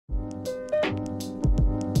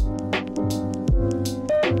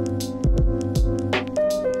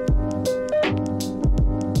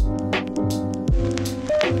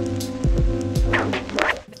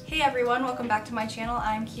everyone, welcome back to my channel.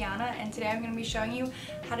 I'm Kiana and today I'm going to be showing you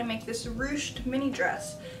how to make this ruched mini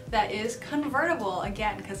dress that is convertible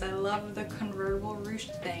again because I love the convertible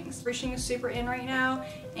ruched things. Ruching is super in right now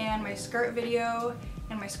and my skirt video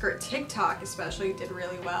and my skirt TikTok especially did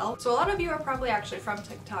really well. So a lot of you are probably actually from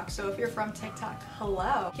TikTok, so if you're from TikTok,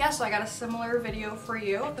 hello. Yeah, so I got a similar video for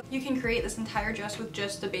you. You can create this entire dress with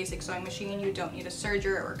just a basic sewing machine. You don't need a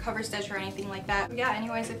serger or cover stitch or anything like that. But yeah,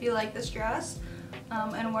 anyways, if you like this dress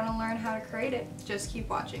and want to learn how to create it, just keep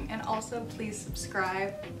watching. And also please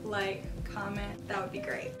subscribe, like, comment, that would be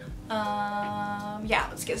great. Yeah,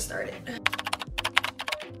 let's get started.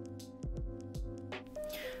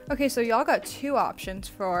 Okay, so y'all got two options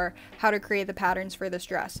for how to create the patterns for this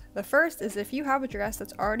dress. The first is if you have a dress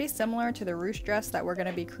that's already similar to the ruched dress that we're going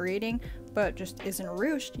to be creating, but just isn't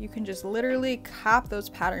ruched, you can just literally cop those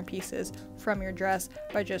pattern pieces from your dress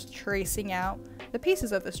by just tracing out the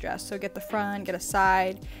pieces of this dress. So get the front, get a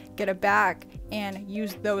side, get a back, and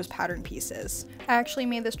use those pattern pieces. I actually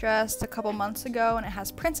made this dress a couple months ago and it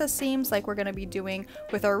has princess seams like we're going to be doing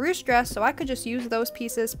with our ruched dress, so I could just use those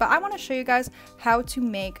pieces, but I want to show you guys how to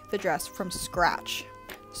make the dress from scratch.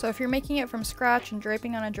 So if you're making it from scratch and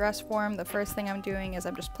draping on a dress form, the first thing I'm doing is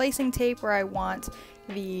I'm just placing tape where I want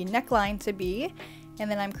the neckline to be, and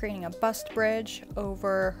then I'm creating a bust bridge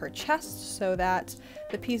over her chest so that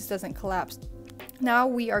the piece doesn't collapse. Now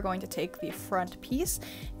we are going to take the front piece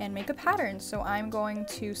and make a pattern. So I'm going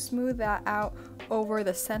to smooth that out over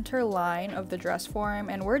the center line of the dress form,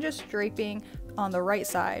 and we're just draping on the right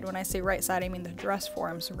side. When I say right side, I mean the dress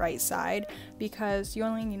form's right side, because you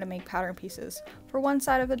only need to make pattern pieces for one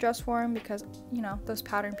side of the dress form because, you know, those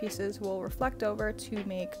pattern pieces will reflect over to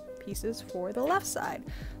make pieces for the left side.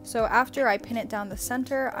 So after I pin it down the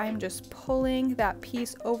center, I'm just pulling that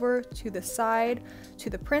piece over to the side to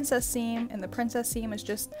the princess seam, and the princess seam is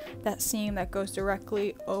just that seam that goes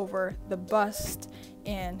directly over the bust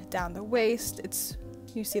and down the waist.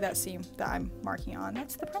 You see that seam that I'm marking on,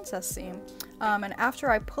 that's the princess seam. And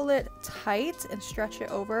after I pull it tight and stretch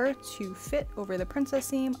it over to fit over the princess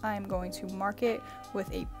seam, I'm going to mark it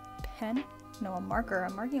with a pen, no, a marker.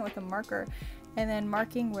 I'm marking it with a marker, and then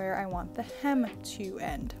marking where I want the hem to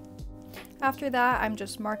end. After that, I'm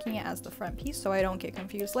just marking it as the front piece so I don't get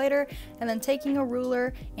confused later, and then taking a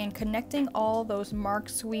ruler and connecting all those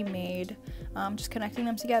marks we made, just connecting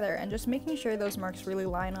them together and just making sure those marks really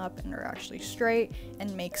line up and are actually straight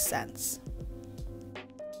and make sense.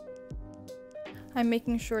 I'm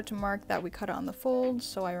making sure to mark that we cut it on the fold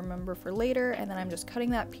so I remember for later, and then I'm just cutting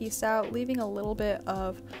that piece out, leaving a little bit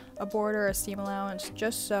of a border, a seam allowance,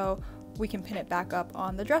 just so we can pin it back up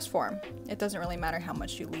on the dress form. It doesn't really matter how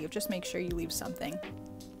much you leave, just make sure you leave something.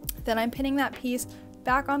 Then I'm pinning that piece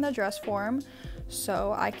back on the dress form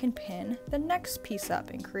so I can pin the next piece up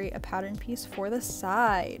and create a pattern piece for the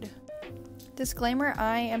side. Disclaimer,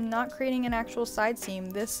 I am not creating an actual side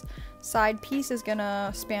seam. This side piece is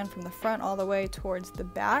gonna span from the front all the way towards the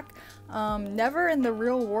back. Never in the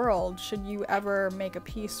real world should you ever make a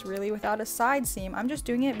piece really without a side seam. I'm just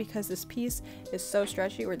doing it because this piece is so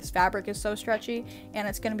stretchy, or this fabric is so stretchy, and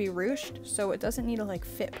it's gonna be ruched, so it doesn't need to like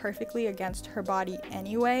fit perfectly against her body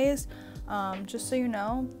anyways. Just so you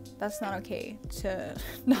know, that's not okay to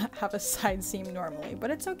not have a side seam normally, but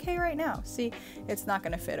it's okay right now. See, it's not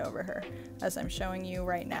gonna fit over her as I'm showing you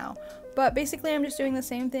right now. But basically I'm just doing the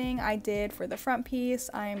same thing I did for the front piece.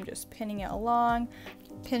 I'm just pinning it along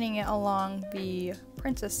the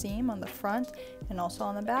princess seam on the front and also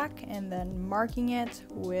on the back, and then marking it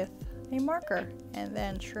with a marker, and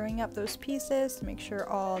then truing up those pieces to make sure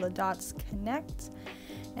all the dots connect,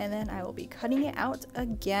 and then I will be cutting it out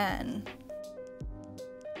again.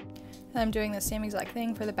 And I'm doing the same exact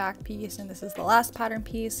thing for the back piece, and this is the last pattern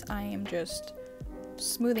piece. I am just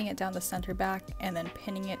smoothing it down the center back and then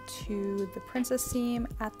pinning it to the princess seam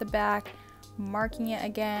at the back, marking it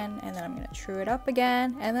again, and then I'm going to true it up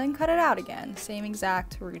again and then cut it out again. Same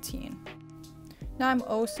exact routine. Now I'm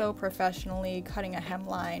oh so professionally cutting a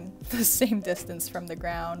hemline the same distance from the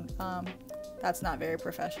ground. That's not very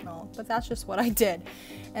professional, but that's just what I did.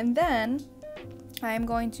 And then I'm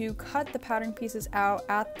going to cut the pattern pieces out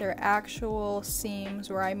at their actual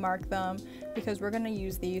seams where I mark them, because we're going to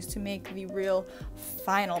use these to make the real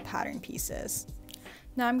final pattern pieces.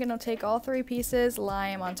 Now I'm going to take all three pieces,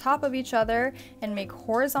 lie them on top of each other, and make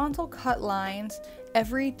horizontal cut lines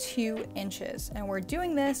every 2 inches. And we're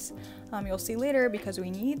doing this, you'll see later, because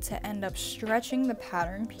we need to end up stretching the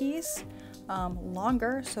pattern piece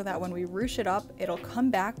longer so that when we ruche it up, it'll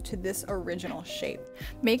come back to this original shape.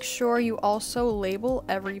 Make sure you also label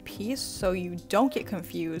every piece so you don't get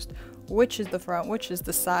confused which is the front, which is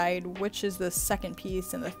the side, which is the second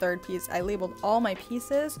piece and the third piece. I labeled all my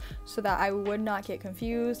pieces so that I would not get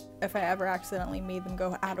confused if I ever accidentally made them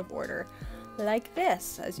go out of order, like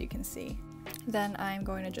this, as you can see. Then I'm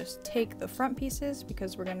going to just take the front pieces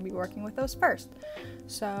because we're going to be working with those first.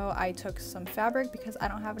 So I took some fabric because I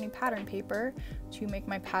don't have any pattern paper to make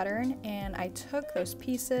my pattern, and I took those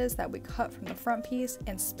pieces that we cut from the front piece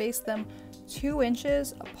and spaced them 2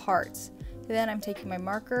 inches apart. Then I'm taking my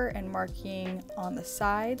marker and marking on the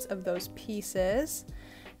sides of those pieces.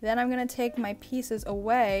 Then I'm going to take my pieces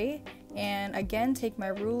away and again take my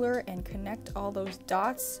ruler and connect all those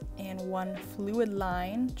dots in one fluid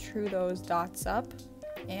line, true those dots up.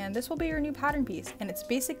 And this will be your new pattern piece. And it's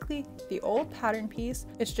basically the old pattern piece.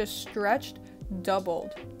 It's just stretched,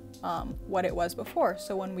 doubled what it was before.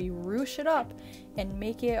 So when we ruche it up and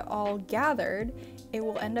make it all gathered, it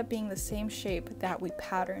will end up being the same shape that we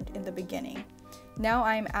patterned in the beginning. Now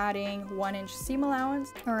I'm adding 1-inch seam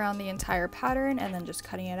allowance around the entire pattern and then just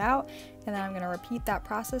cutting it out. And then I'm going to repeat that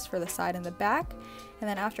process for the side and the back. And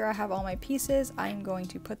then after I have all my pieces, I'm going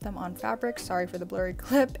to put them on fabric, sorry for the blurry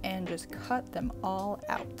clip, and just cut them all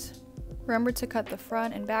out. Remember to cut the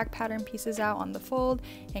front and back pattern pieces out on the fold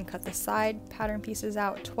and cut the side pattern pieces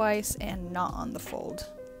out twice and not on the fold.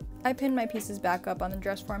 I pinned my pieces back up on the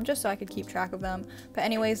dress form just so I could keep track of them. But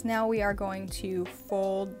anyways, now we are going to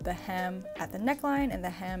fold the hem at the neckline and the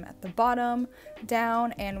hem at the bottom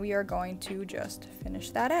down, and we are going to just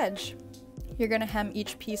finish that edge. You're going to hem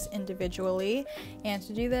each piece individually, and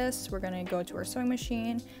to do this, we're going to go to our sewing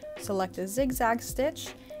machine, select a zigzag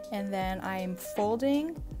stitch, and then I'm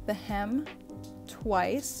folding the hem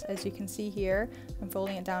twice. As you can see here, I'm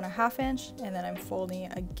folding it down a 1/2 inch, and then I'm folding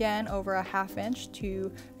it again over a 1/2 inch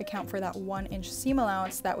to account for that 1-inch seam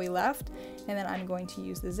allowance that we left. And then I'm going to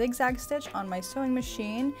use the zigzag stitch on my sewing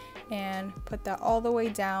machine and put that all the way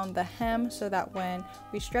down the hem so that when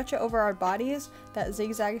we stretch it over our bodies, that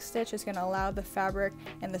zigzag stitch is going to allow the fabric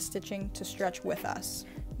and the stitching to stretch with us.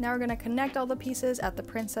 Now we're going to connect all the pieces at the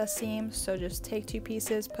princess seam, so just take 2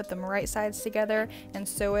 pieces, put them right sides together, and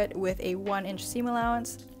sew it with a 1-inch seam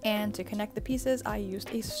allowance. And to connect the pieces, I used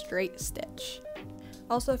a straight stitch.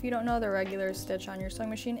 Also, if you don't know, the regular stitch on your sewing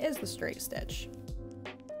machine is the straight stitch.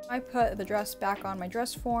 I put the dress back on my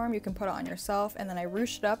dress form. You can put it on yourself, and then I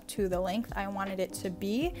ruched it up to the length I wanted it to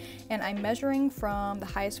be, and I'm measuring from the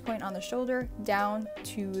highest point on the shoulder down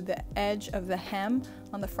to the edge of the hem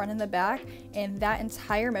on the front and the back, and that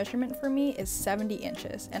entire measurement for me is 70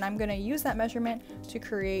 inches, and I'm going to use that measurement to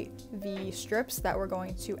create the strips that we're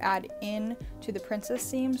going to add in to the princess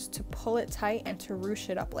seams to pull it tight and to ruche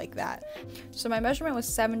it up like that. So my measurement was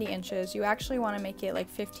 70 inches. You actually want to make it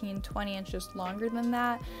like 15-20 inches longer than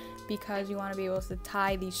that, because you want to be able to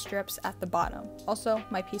tie these strips at the bottom. Also,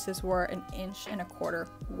 my pieces were 1.25 inches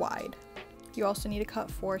wide. You also need to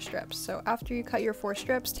cut 4 strips. So after you cut your 4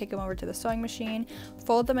 strips, take them over to the sewing machine,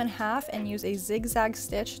 fold them in half, and use a zigzag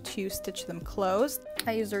stitch to stitch them closed.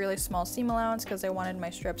 I used a really small seam allowance because I wanted my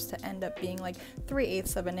strips to end up being like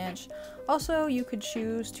 3/8 of an inch. Also, you could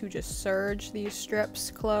choose to just serge these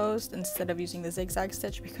strips closed instead of using the zigzag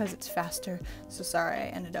stitch because it's faster. So sorry, I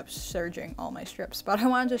ended up serging all my strips, but I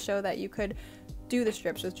wanted to show that you could do the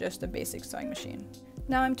strips with just a basic sewing machine.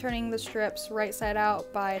 Now I'm turning the strips right side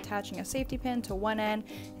out by attaching a safety pin to one end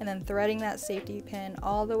and then threading that safety pin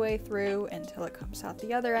all the way through until it comes out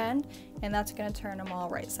the other end, and that's going to turn them all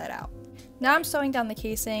right side out. Now I'm sewing down the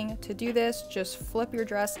casing. To do this, just flip your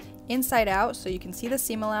dress inside out so you can see the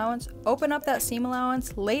seam allowance, open up that seam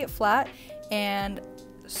allowance, lay it flat, and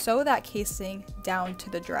sew that casing down to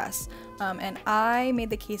the dress. And I made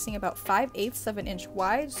the casing about 5/8 of an inch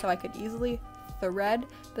wide so I could easily thread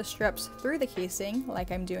the strips through the casing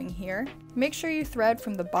like I'm doing here. Make sure you thread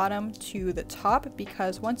from the bottom to the top,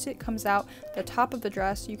 because once it comes out the top of the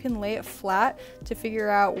dress, you can lay it flat to figure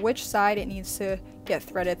out which side it needs to get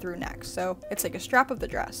threaded through next. So it's like a strap of the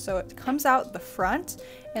dress. So it comes out the front,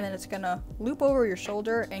 and then it's gonna loop over your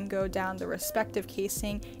shoulder and go down the respective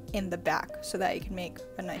casing in the back so that you can make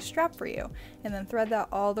a nice strap for you. And then thread that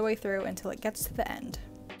all the way through until it gets to the end.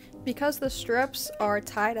 Because the strips are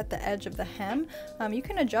tied at the edge of the hem, you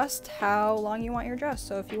can adjust how long you want your dress.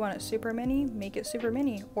 So if you want it super mini, make it super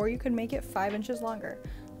mini, or you could make it 5 inches longer.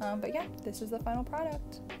 But yeah, this is the final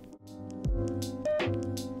product.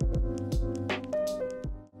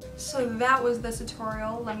 So that was the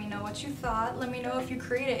tutorial. Let me know what you thought. Let me know if you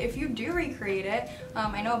create it. If you do recreate it,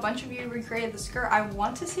 I know a bunch of you recreated the skirt. I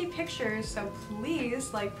want to see pictures, so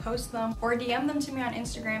please like post them or DM them to me on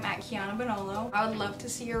Instagram at Kiana Bonolo. I would love to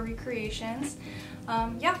see your recreations.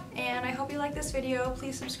 Yeah, and I hope you like this video.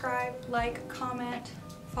 Please subscribe, like, comment,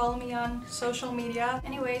 Follow me on social media.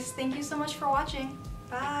 Anyways, thank you so much for watching.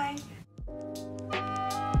 Bye!